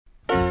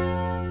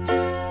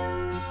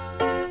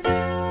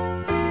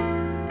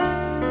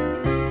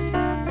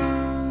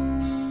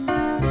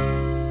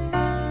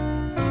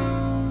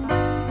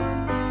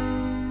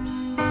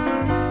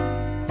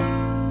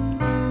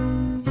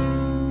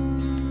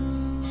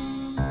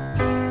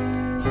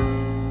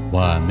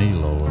Why me,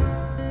 Lord?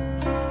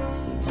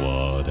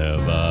 What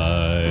have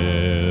I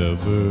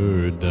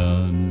ever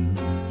done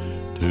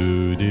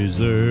to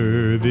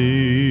deserve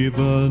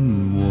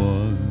even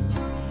one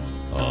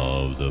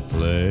of the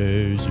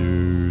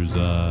pleasures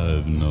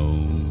I've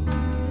known?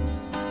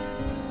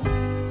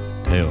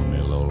 Tell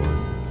me, Lord,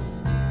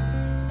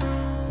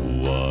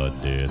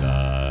 what did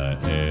I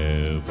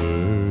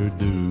ever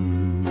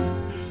do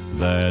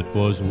that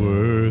was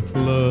worth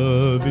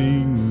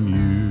loving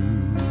you,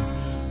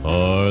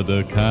 or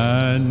the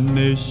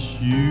kindness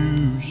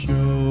you show?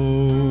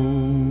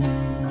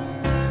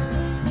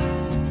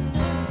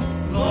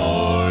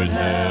 Lord,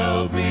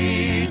 help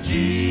me,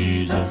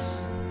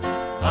 Jesus,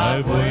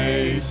 I've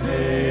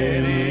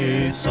wasted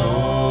it, so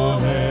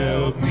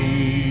help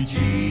me,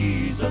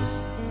 Jesus,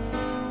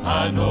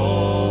 I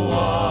know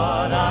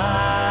what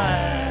I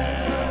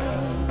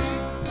am.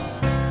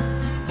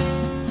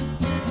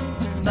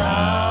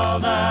 Now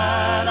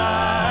that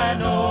I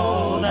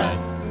know that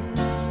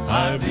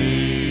I've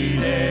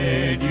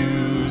needed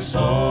you,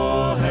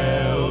 so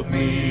help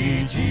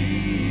me,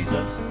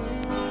 Jesus,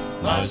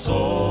 my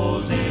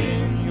soul's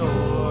in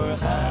your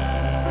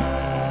hand.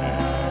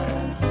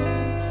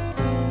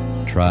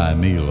 Try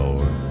me,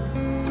 Lord,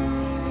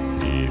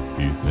 if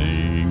you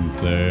think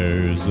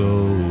there's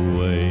a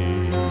way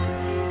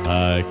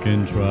I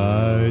can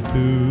try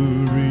to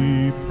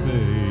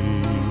repay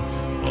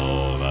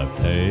all I've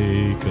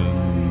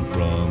taken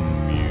from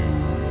you.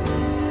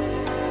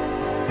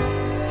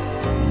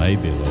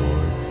 Maybe,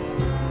 Lord,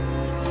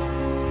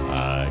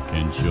 I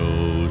can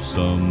show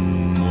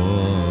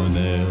someone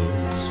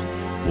else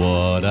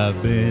what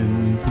I've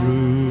been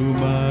through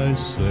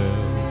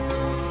myself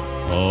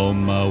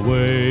on my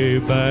way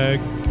back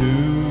to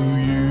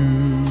you.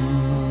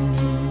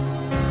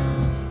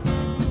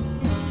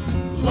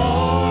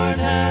 Lord,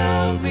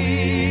 help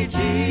me,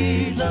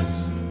 Jesus,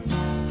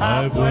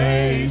 I've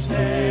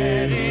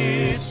wasted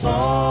it,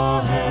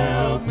 so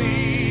help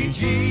me,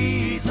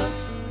 Jesus,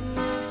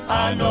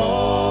 I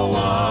know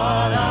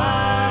what I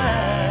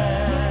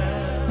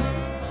am.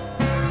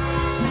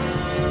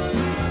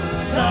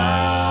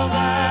 Now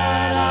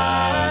that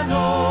I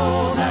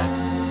know that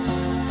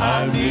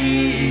I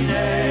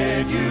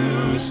needed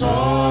you, so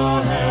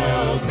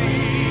help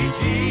me,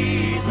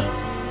 Jesus,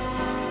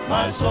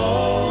 my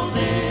soul's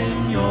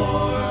in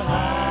your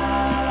hand.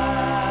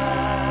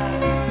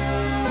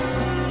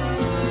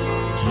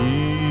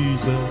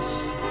 Jesus,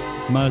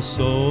 my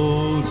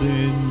soul's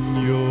in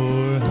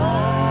your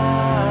hands.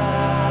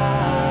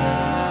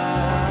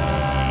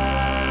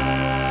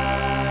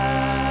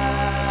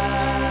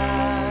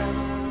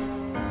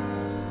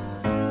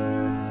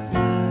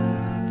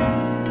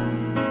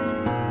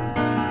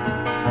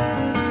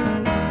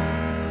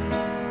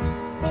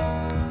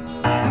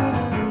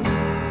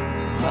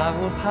 I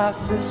will pass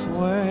this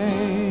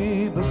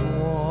way but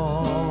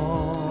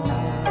once,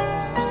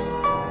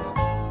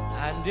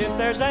 and if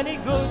there's any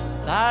good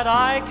that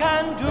I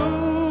can do,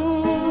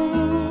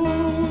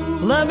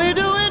 let me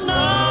do it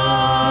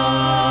now.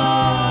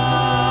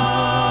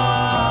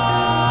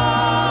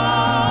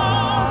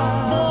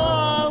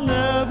 I'll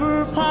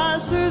never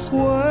pass this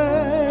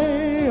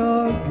way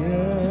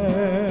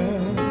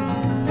again.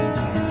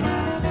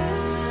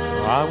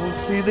 I will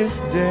see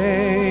this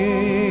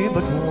day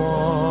but once.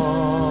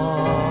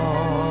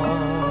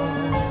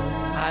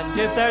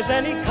 If there's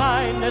any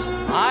kindness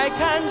I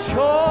can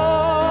show,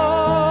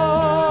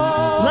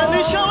 let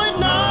me show it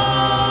now.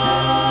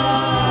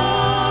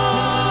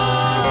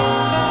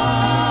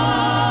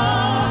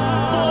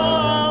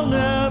 I'll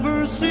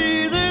never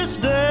see this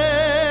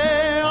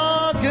day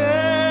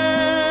again.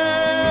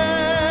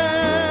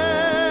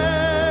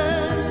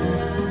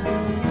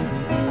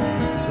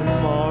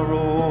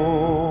 Tomorrow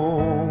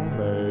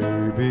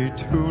may be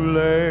too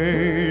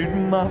late,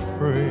 my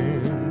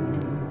friend,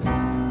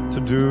 to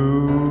do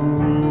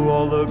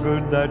all the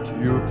good that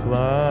you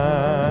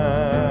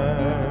planned.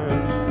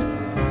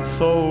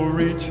 So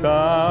reach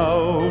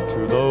out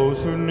to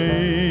those who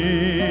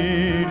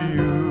need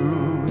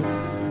you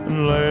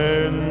and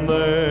lend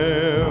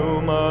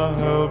them a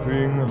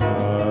helping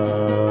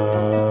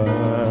hand.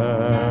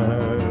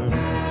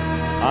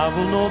 I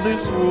will know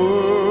this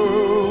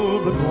world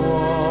but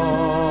one,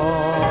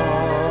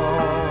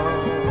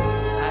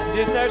 and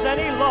if there's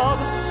any love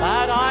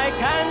that I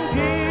can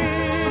give,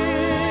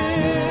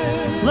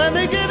 let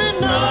me give it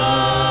now.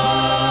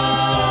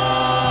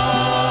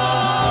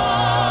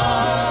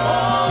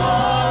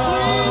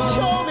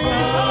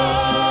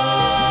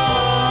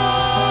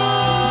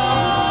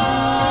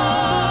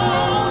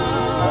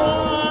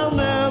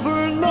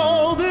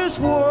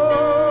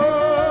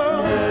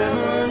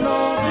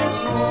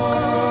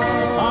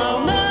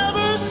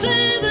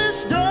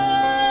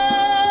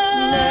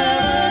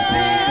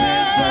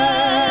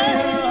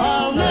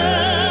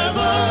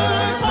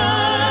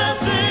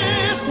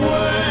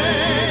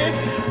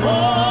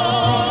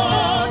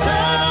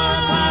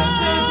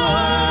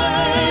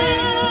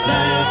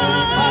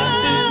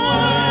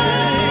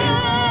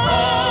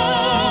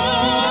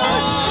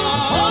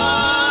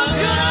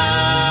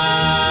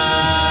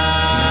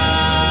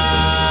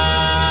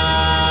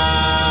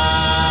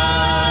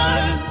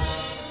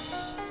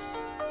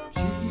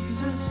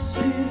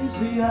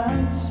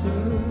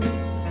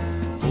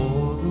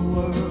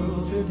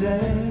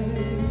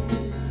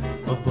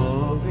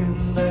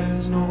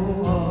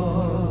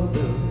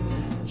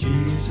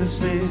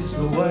 Jesus is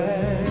the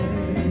way.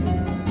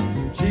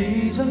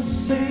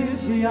 Jesus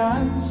is the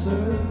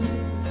answer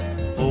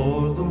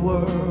for the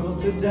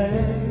world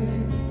today.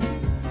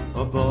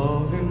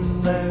 Above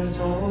him there's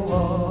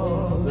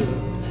no other.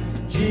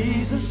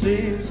 Jesus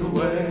is the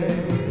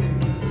way.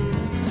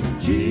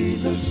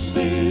 Jesus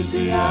is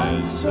the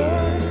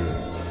answer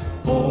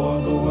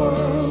for the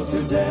world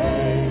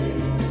today.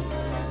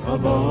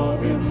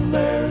 Above him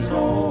there's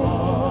no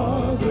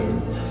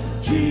other.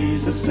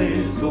 Jesus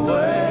is the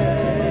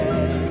way.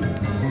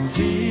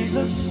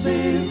 Jesus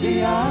is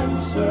the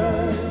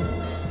answer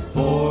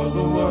for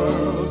the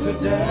world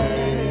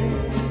today.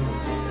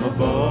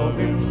 Above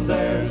him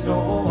there's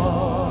no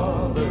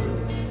other.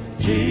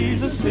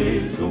 Jesus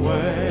is the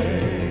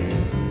way.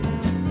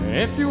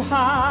 If you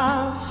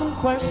have some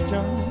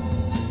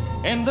questions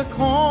in the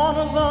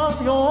corners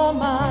of your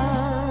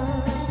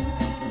mind,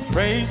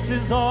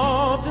 traces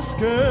of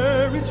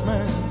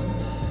discouragement,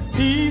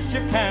 peace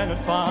you cannot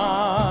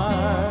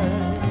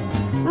find,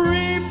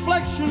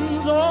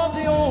 reflections of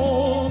the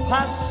old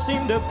past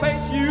seem to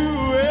face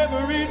you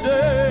every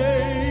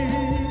day.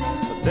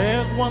 But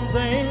there's one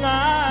thing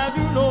I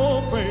do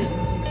know, friend,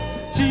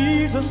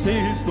 Jesus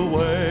is the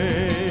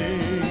way.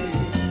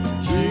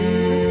 Jesus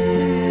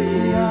is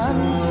the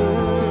answer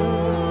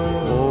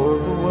for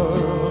the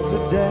world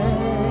today.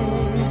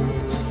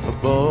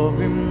 Above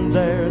him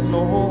there's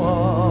no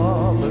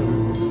other.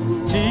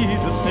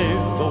 Jesus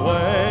is the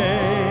way.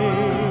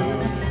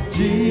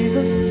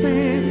 Jesus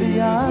is the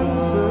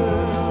answer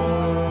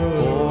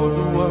for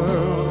the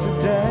world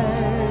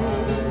today.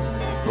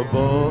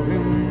 Above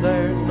him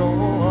there's no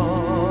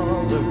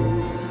other.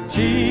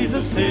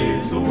 Jesus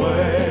is the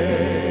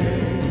way.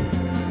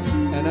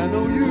 And I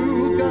know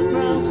you've got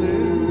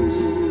mountains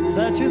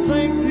that you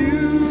think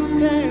you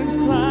can't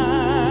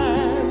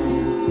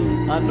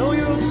climb. I know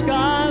your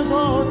skies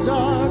are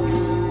dark,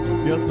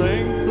 you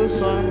think the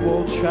sun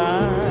won't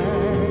shine.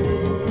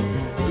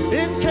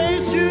 In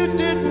case you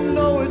didn't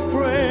know it,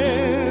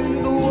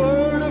 friend, the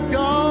word of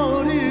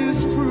God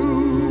is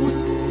true,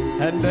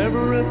 and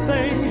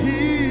everything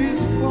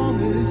he's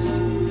promised,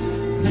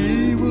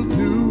 he will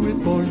do it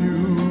for you.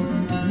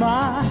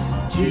 My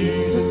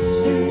Jesus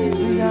is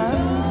the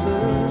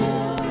answer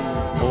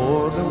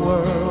for the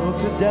world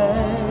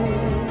today.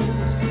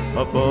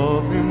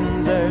 Above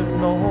him there's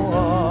no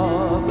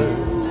other.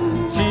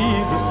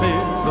 Jesus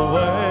is the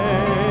way.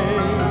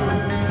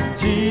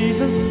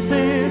 Jesus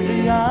is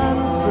the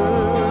answer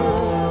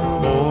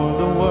for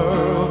the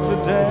world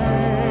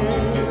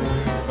today.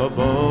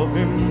 Above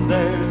him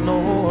there's no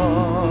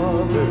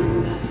other.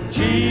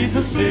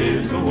 Jesus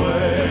is the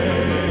way.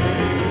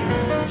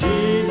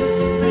 Jesus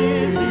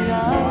is the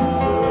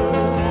answer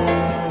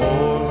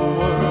for the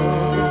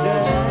world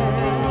today.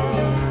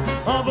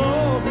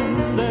 Above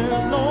him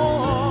there's no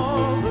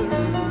other.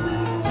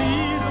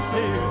 Jesus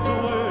is the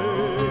way.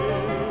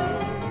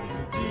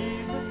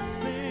 Jesus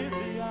is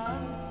the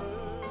answer.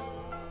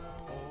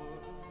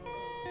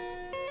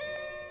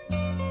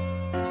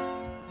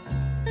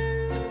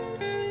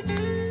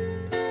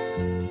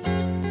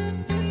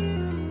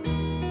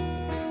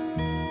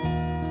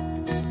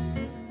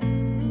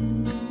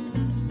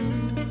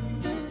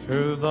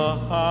 To the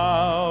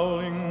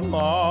howling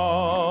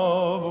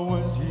mob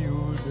was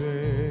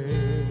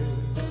yielded,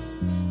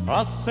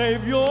 a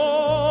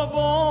Savior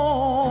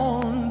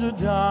born to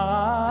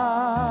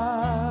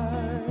die.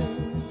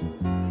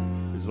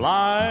 His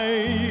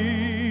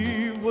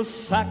life was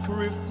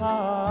sacrificed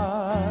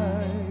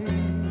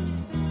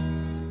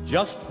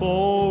just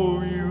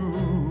for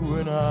you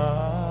and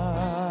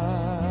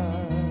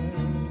I.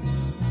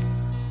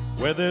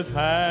 With his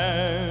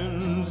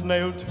hands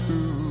nailed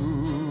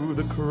to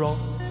the cross,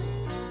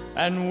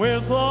 and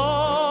with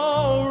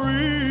a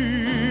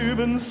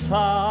riven side,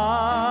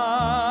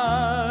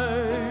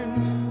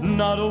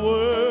 not a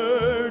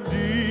word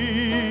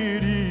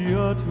did he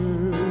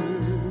utter,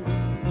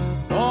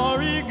 for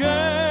he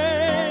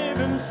gave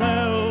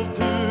himself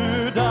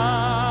to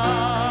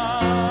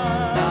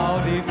die. Now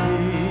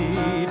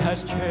defeat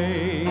has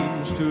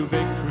changed to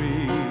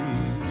victory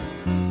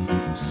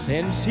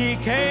since he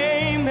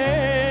came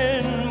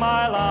in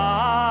my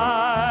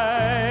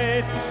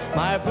life.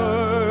 My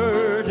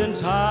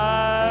burdens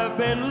have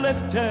been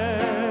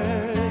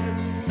lifted,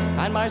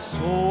 and my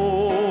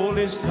soul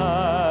is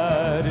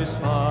satisfied.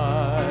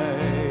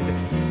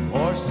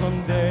 For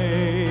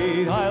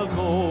someday I'll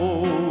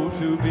go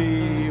to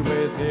be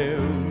with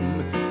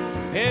him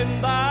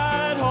in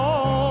that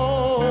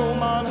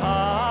home on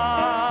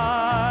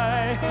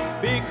high,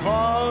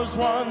 because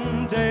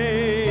one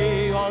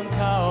day on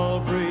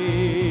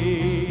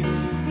Calvary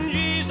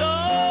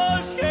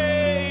Jesus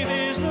gave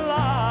his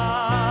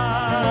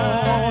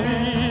life. Oh,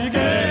 he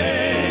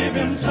gave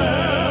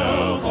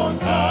himself on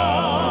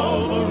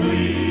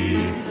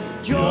Calvary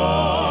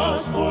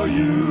just for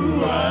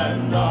you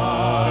and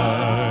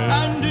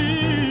I. And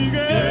he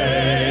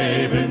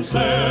gave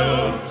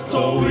himself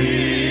so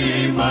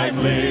we might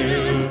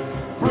live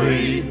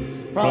free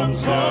from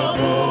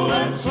trouble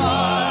and strife.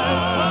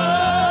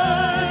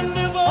 And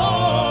if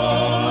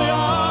only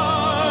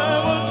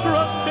I would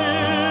trust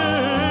him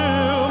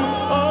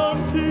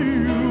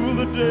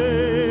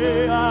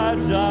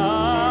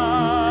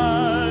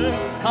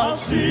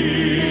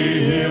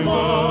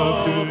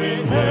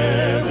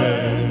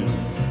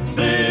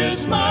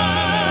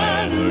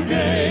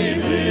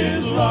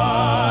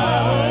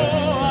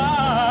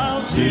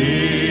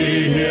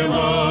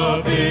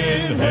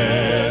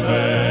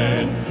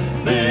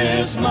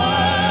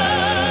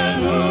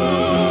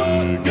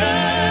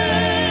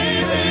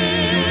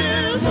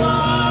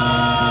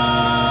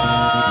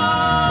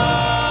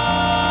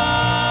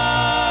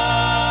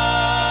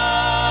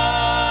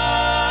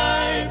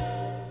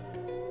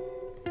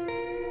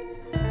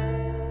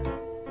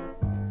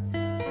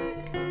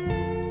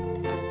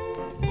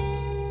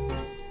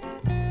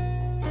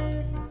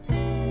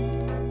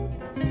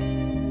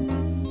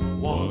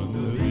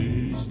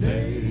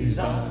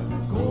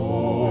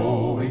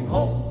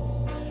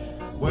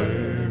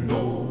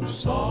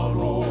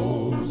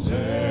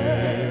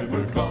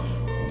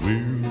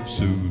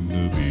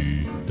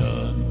be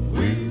done.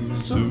 We'll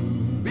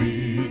soon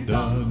be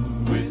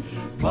done with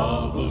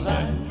troubles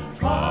and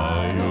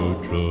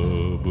trials.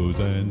 Troubles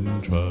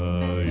and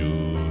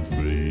trials,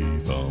 free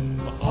from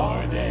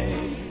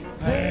Heartache,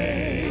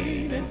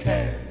 pain, and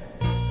care.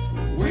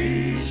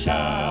 We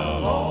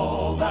shall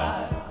all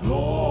that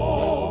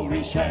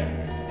glory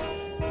share.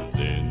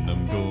 Then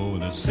I'm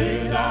gonna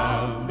Sit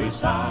down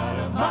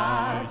beside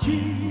my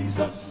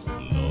Jesus.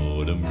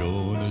 Lord, I'm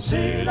gonna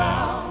Sit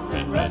down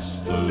and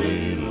rest a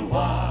little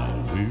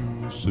while.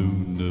 We'll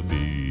soon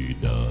be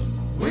done.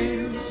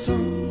 We'll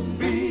soon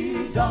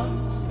be done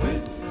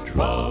with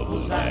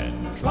troubles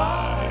and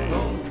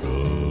trials.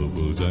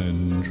 Troubles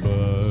and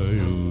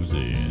trials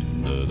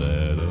in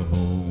that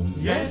home.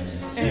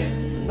 Yes,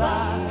 in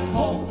thy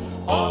home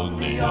on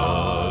the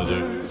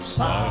other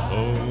side.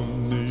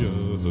 On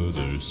the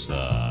other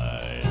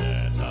side,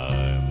 and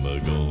I'm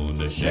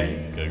gonna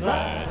shake a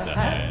glad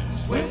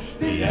hands with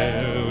the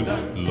elder,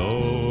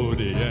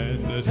 Lordy,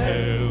 and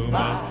tell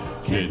my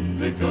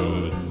kindred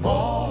good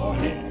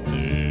morning.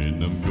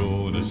 Then I'm gonna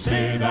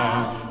Sit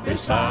down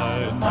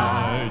beside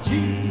my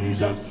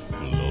Jesus.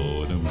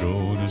 Lord, I'm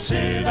gonna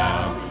Sit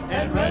down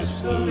and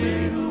rest a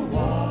little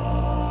while.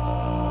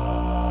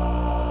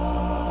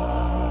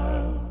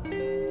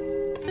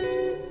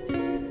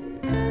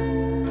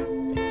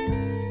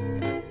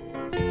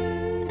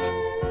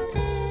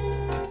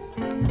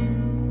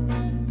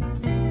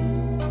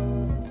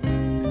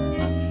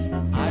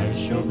 I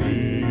shall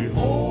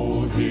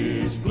behold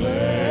his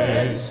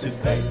blessed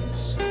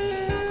face.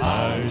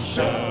 I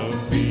shall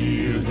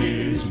feel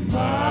his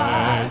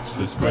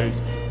matchless grace.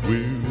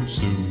 We'll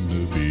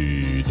soon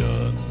be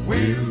done.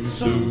 We'll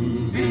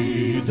soon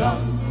be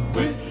done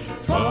with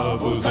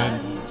troubles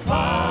and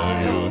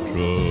trials.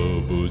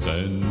 Troubles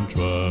and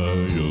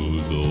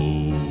trials,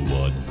 oh,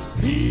 what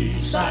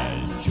Peace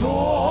and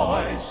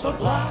joy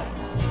sublime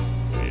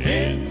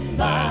in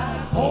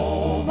that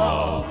home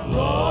of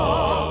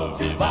love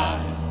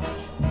divine.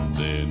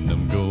 Then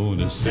I'm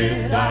gonna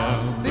Sit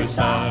down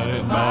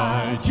beside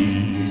my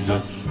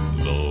Jesus.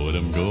 Lord,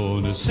 I'm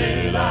gonna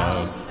Sit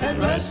down and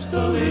rest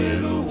a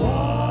little while.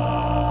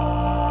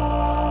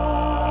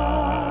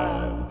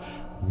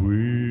 We'll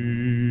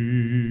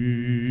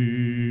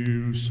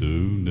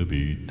soon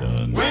be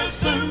done. We'll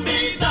soon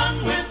be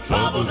done with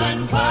troubles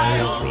and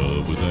trials.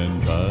 Troubles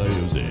and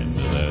trials in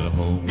that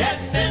home.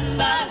 Yes, in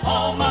that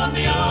home on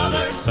the other On the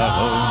other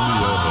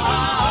side.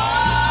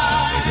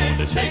 We're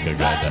gonna shake a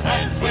glad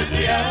hands with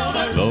the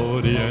elders.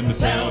 Lordy, and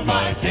Tell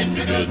my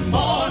kindred good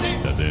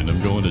morning. And then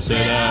I'm gonna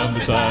sit down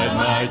beside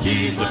my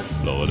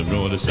Jesus. Lord, I'm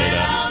gonna sit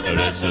down and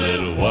rest a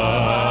little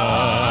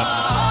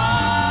while.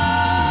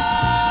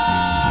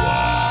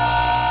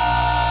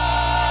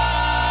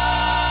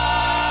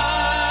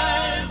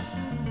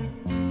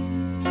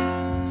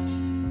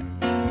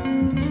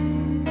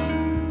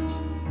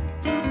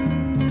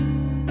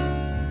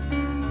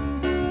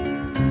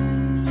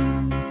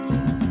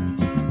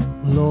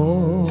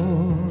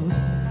 Lord,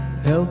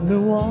 help me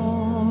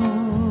walk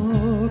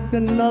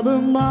another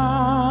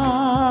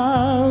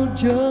mile,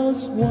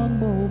 just one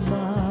more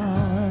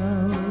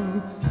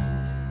mile.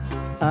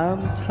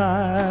 I'm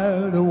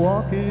tired of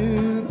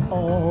walking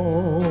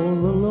all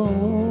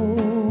alone.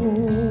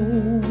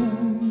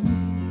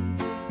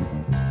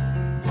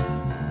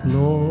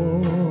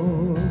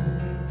 Lord,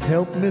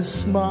 help me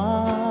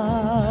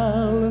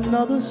smile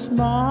another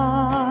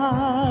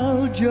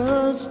smile,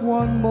 just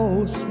one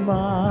more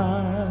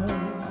smile.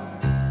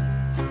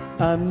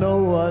 I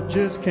know I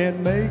just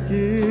can't make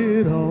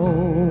it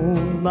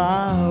on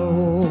my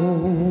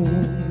own.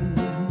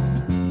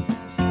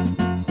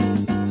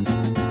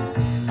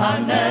 I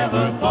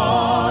never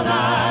thought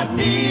I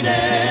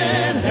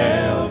needed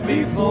help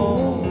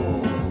before.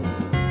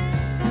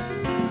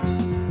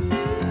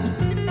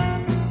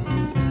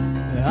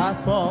 I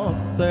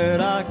thought that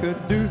I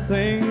could do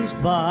things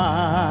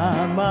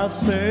by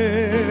myself.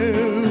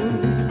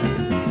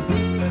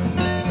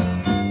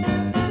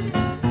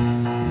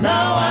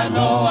 Now I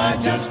know I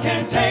just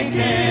can't take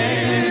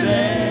it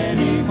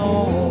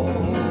anymore.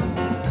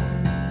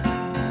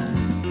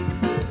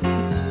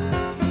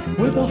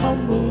 With a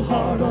humble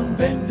heart on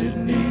bended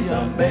knees,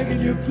 I'm begging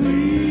you,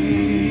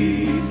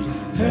 please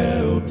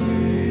help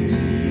me.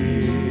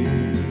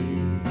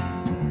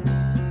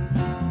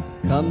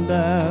 Come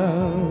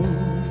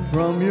down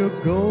from your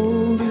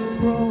golden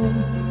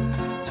throne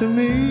to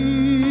me,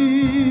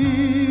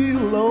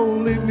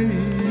 lowly me.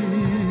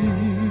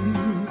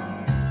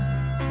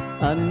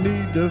 I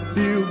need to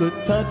feel the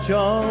touch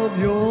of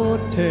your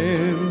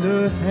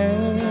tender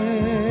hand.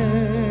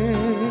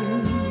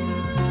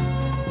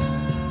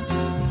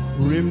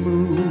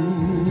 Remove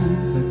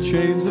the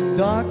chains of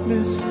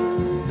darkness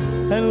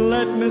and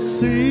let me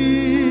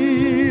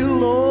see,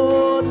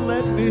 Lord,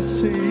 let me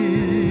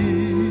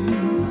see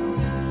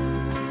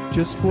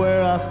just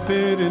where I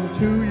fit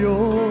into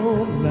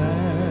your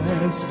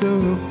master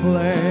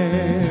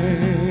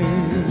plan.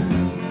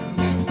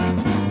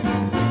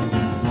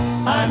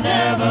 I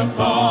never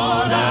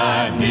thought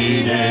I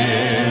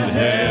needed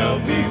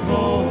help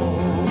before.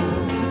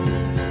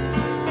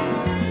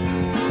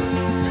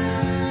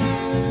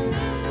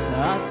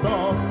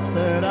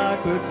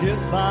 could get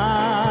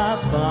by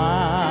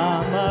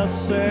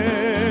myself.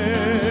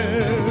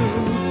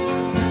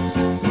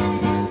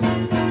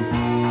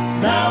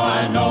 Now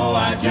I know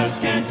I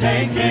just can't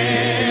take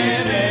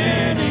it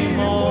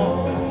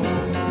anymore.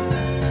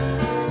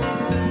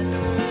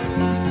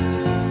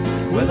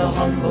 With a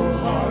humble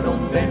heart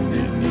on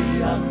bended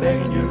knees, I'm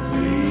begging you,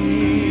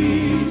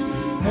 please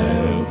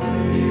help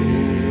me.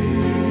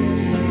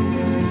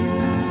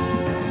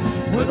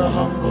 With a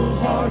humble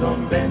heart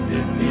on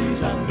bended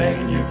knees, I'm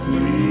begging you,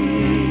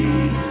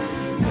 please help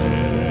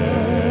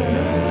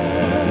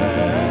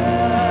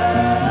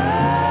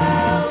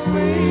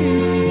me.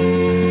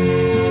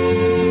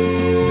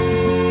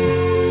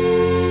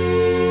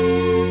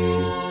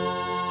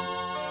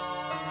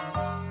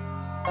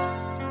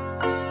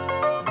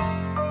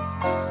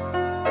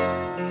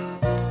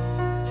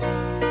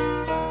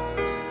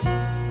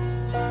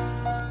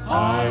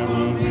 I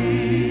will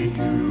meet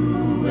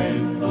you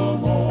in the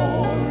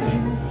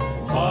morning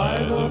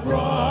by the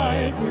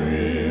bright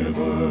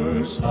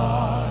riverside,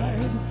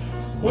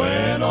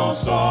 when all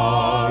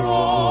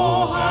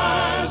sorrow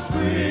has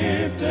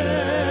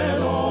drifted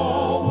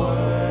away.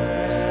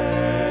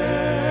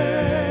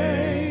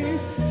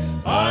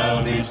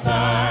 I'll be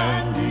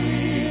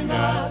standing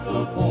at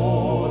the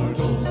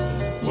portals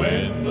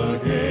when the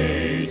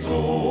gates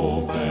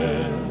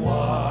open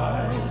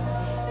wide,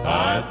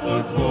 at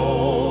the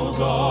close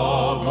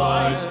of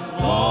life's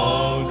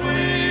long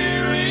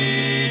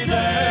dreary day.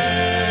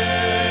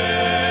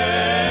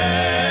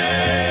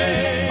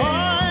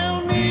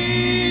 I'll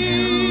meet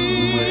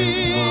you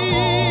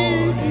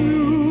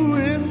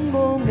in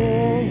the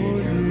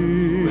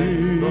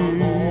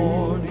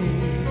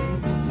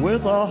morning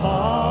with a how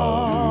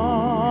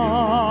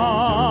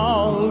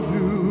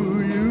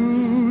do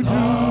you do,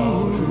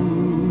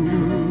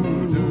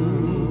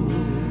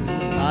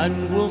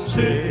 and we'll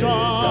sit down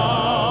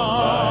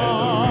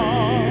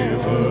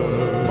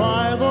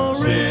by the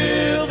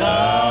river,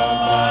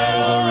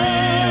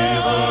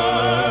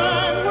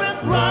 and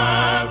with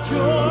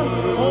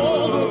rapture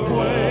old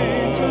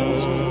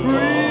acquaintance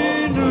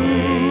renew.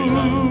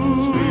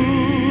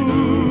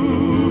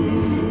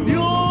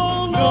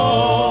 You'll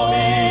know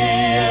me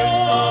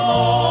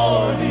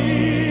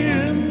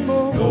in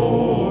the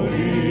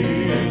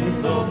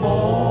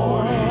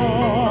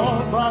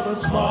morning, by the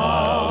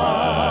smile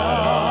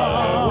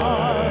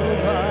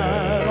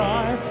that I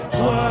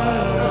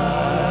swear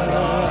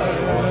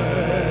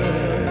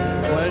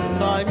when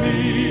I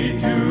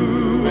meet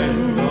you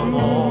in the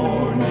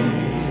morning,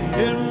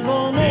 in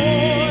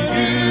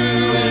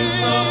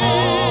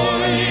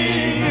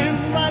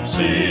that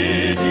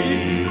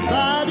city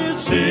that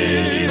is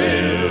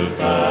built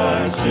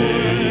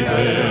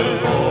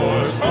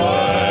for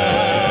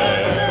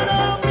square.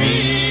 I'll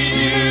meet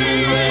you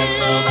in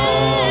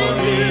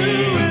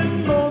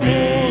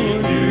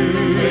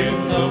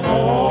the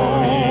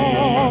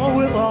morning,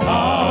 with a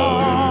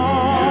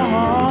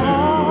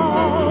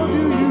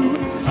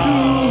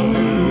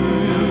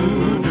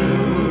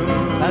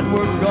and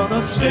we're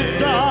gonna sit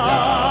down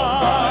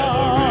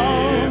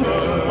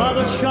by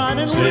the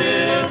shining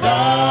river,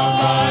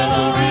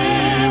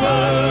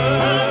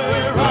 and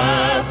we're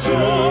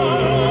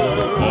raptured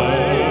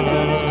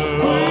acquaintance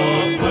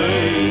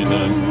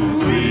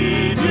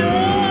sweet.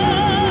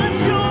 Yes,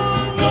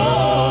 you'll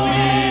know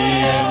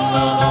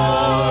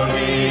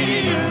me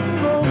in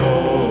the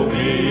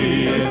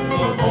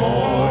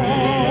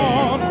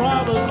morning, by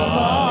the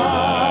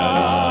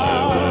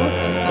smile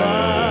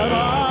that I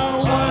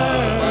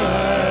wear.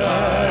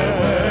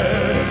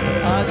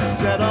 I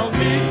said I'll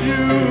meet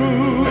you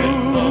in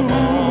the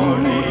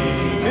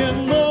morning, in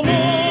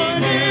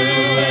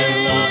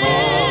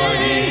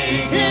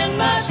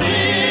that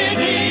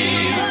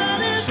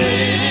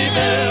city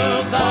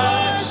built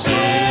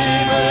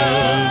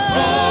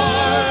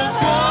for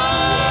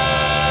square.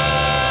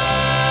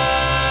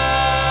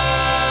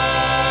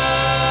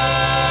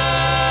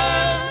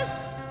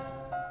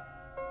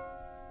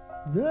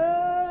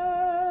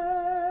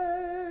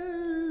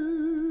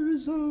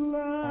 There's a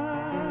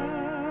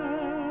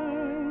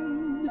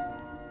land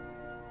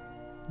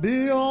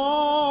beyond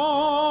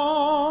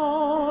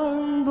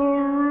the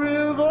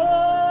river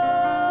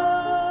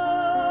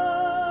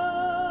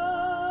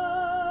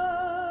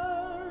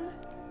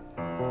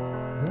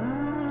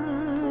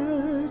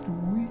that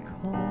we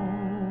call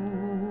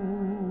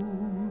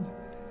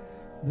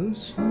the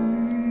sweet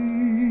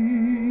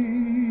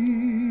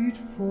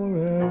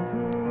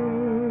forever,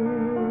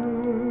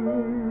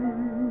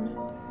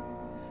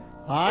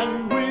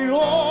 and we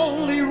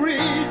only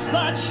reach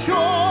that shore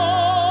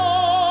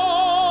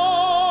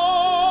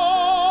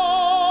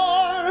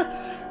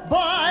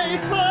by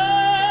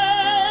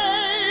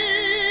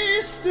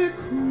faith's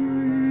decree,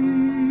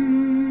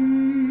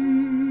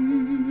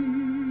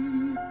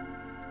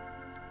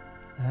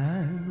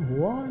 and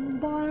one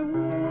by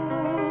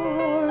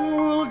one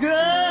we'll gain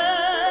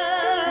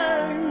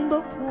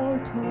the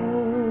portals,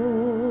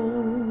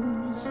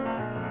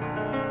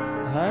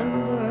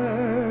 and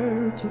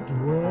there to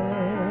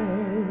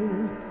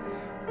dwell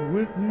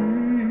with the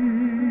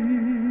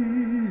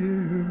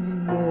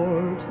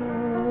immortal.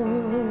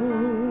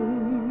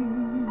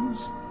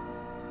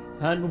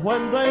 And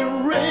when they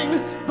ring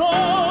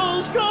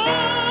those golden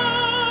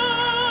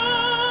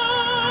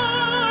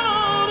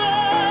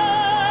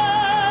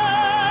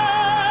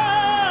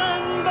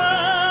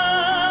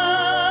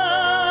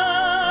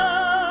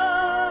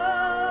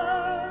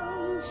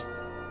bells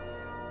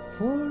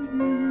for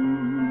you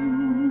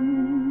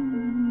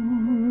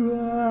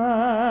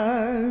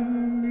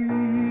and me,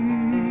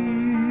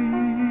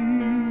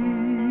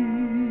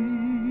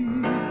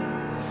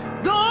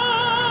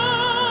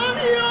 don't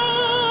you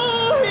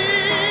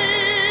hear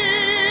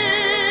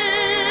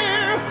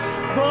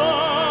the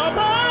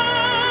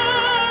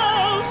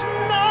bells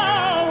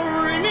now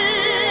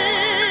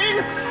ringing?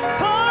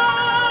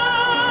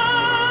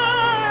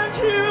 Can't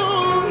you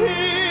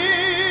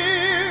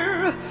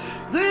hear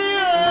the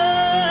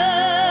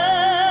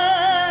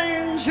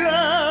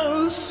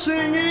angels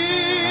singing?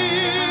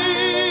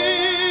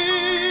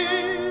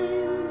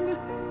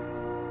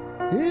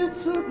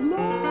 It's a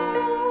glory,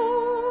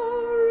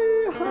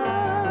 hallelujah,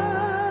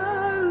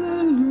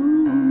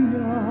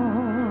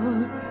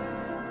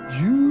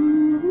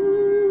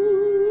 jubilee.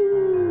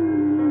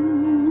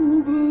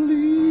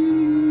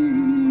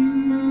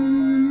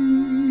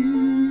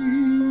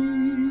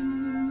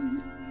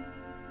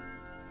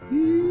 In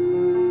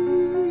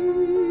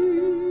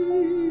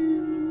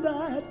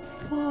that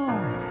far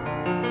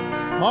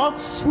off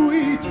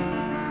sweet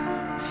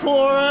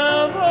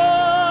forever,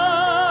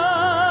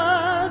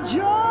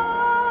 just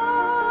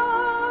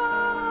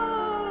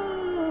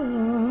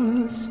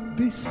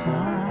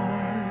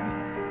beside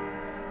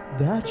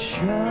that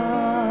shining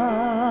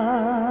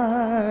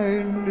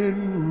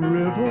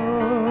river.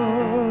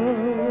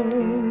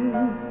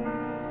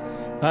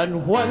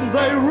 And when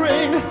they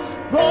ring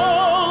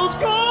those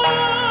golden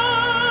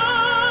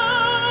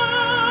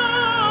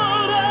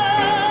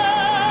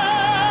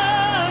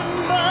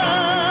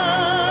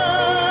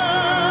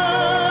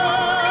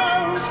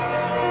bells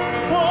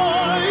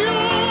for you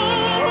and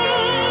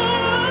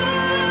me.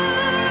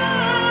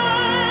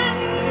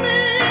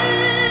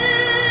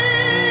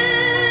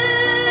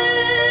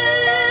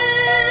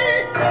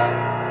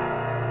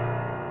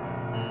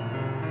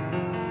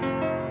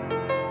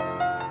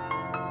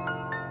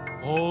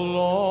 Oh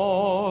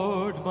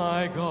Lord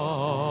my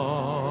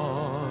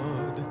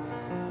God,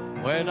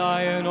 when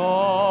I in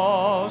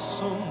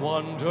awesome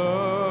wonder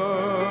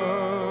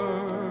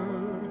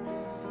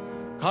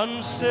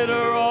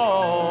consider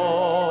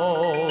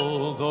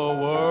all the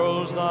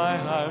worlds thy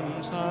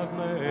hands have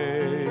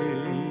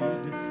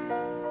made,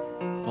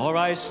 for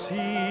I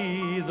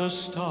see the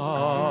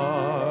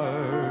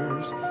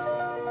stars,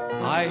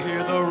 I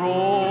hear the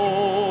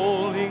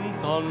rolling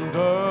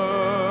thunder,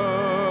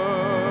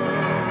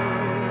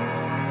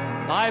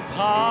 thy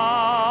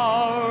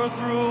power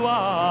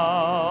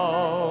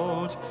throughout,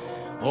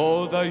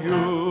 oh, the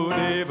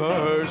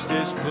universe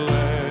displayed.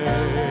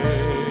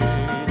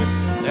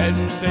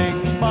 Then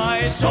sings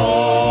my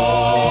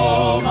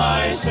soul,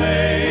 my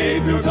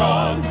Savior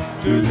God,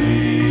 to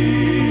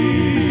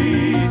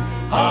thee.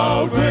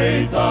 How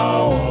great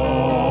thou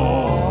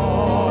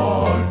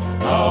art,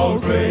 how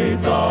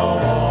great thou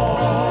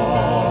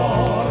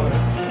art.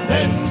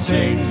 Then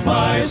sings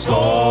my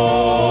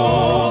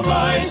soul,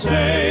 my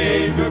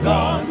Savior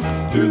God,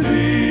 to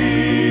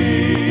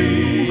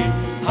thee.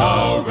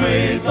 How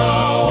great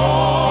thou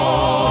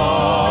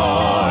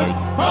art,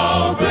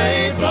 how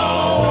great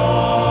thou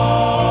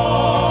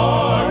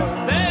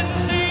art. Then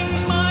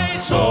sings my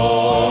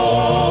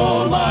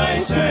soul, my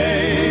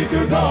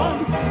Savior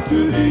God,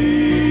 to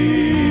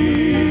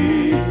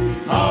thee.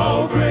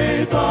 How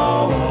great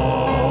thou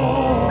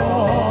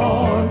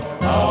art,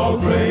 how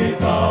great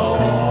thou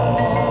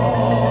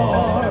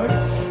art.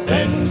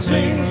 Then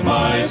sings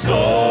my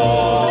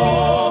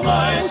soul,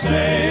 my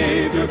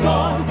Savior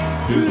God,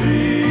 to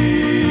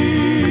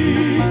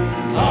thee.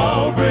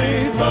 How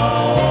great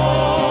thou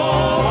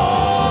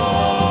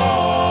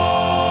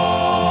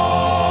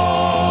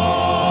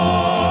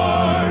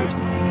art,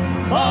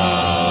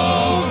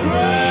 how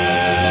great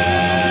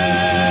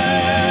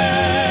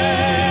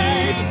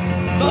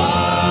thou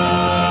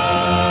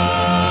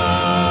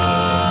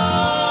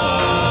art.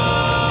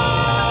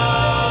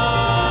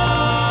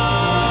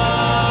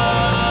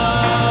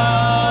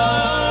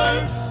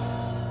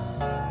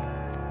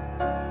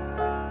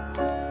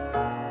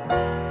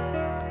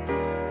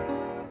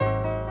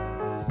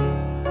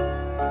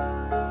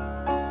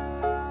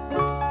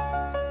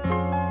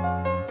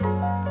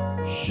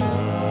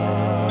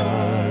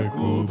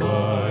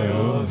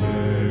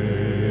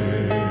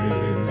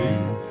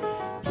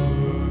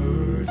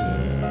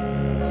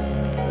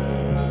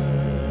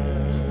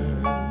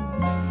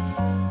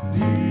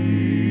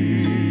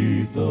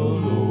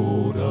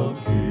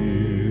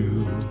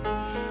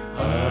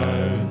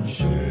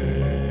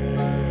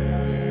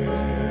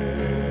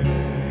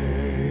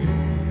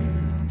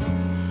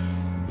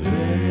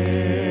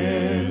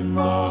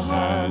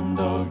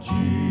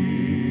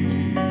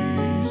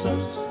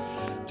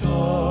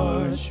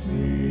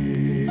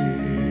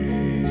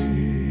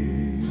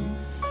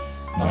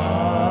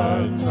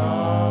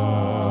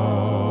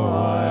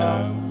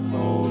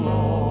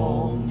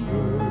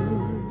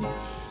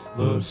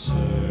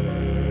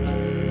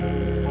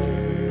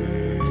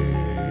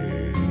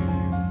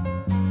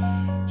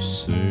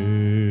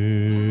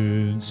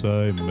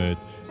 once I met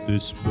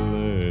this blessed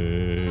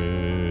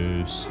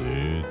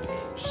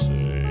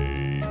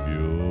Savior.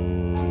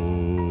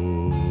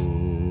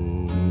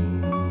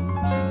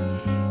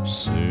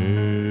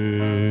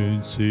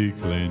 Since He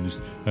cleansed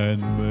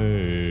and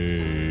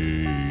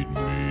made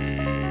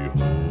me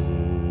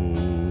whole,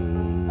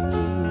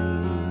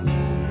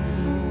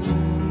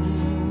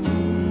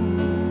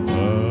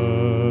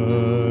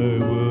 I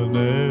will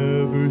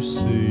never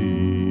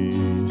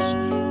cease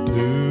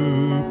to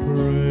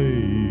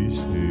praise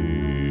Him.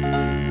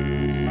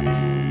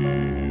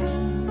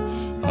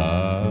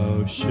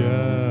 I'll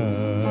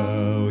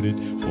shout it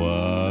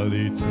while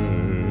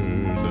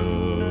eternity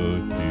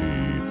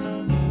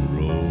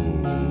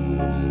rolls,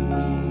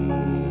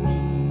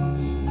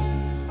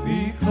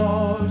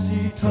 because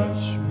He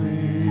touched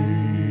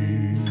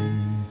me.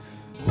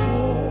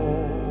 Oh,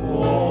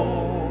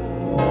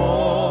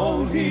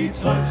 He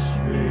touched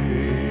me.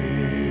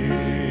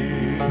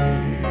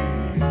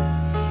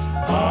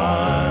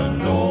 I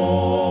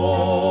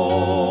know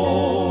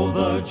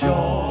the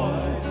joy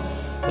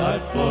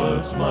that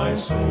floods my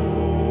soul.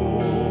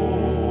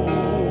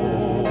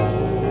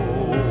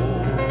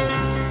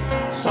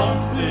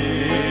 Something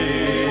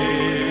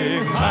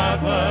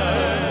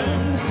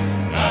happened,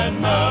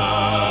 and I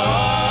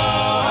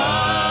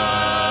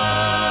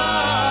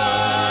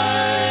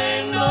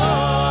know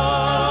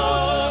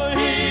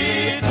He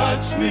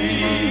touched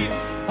me.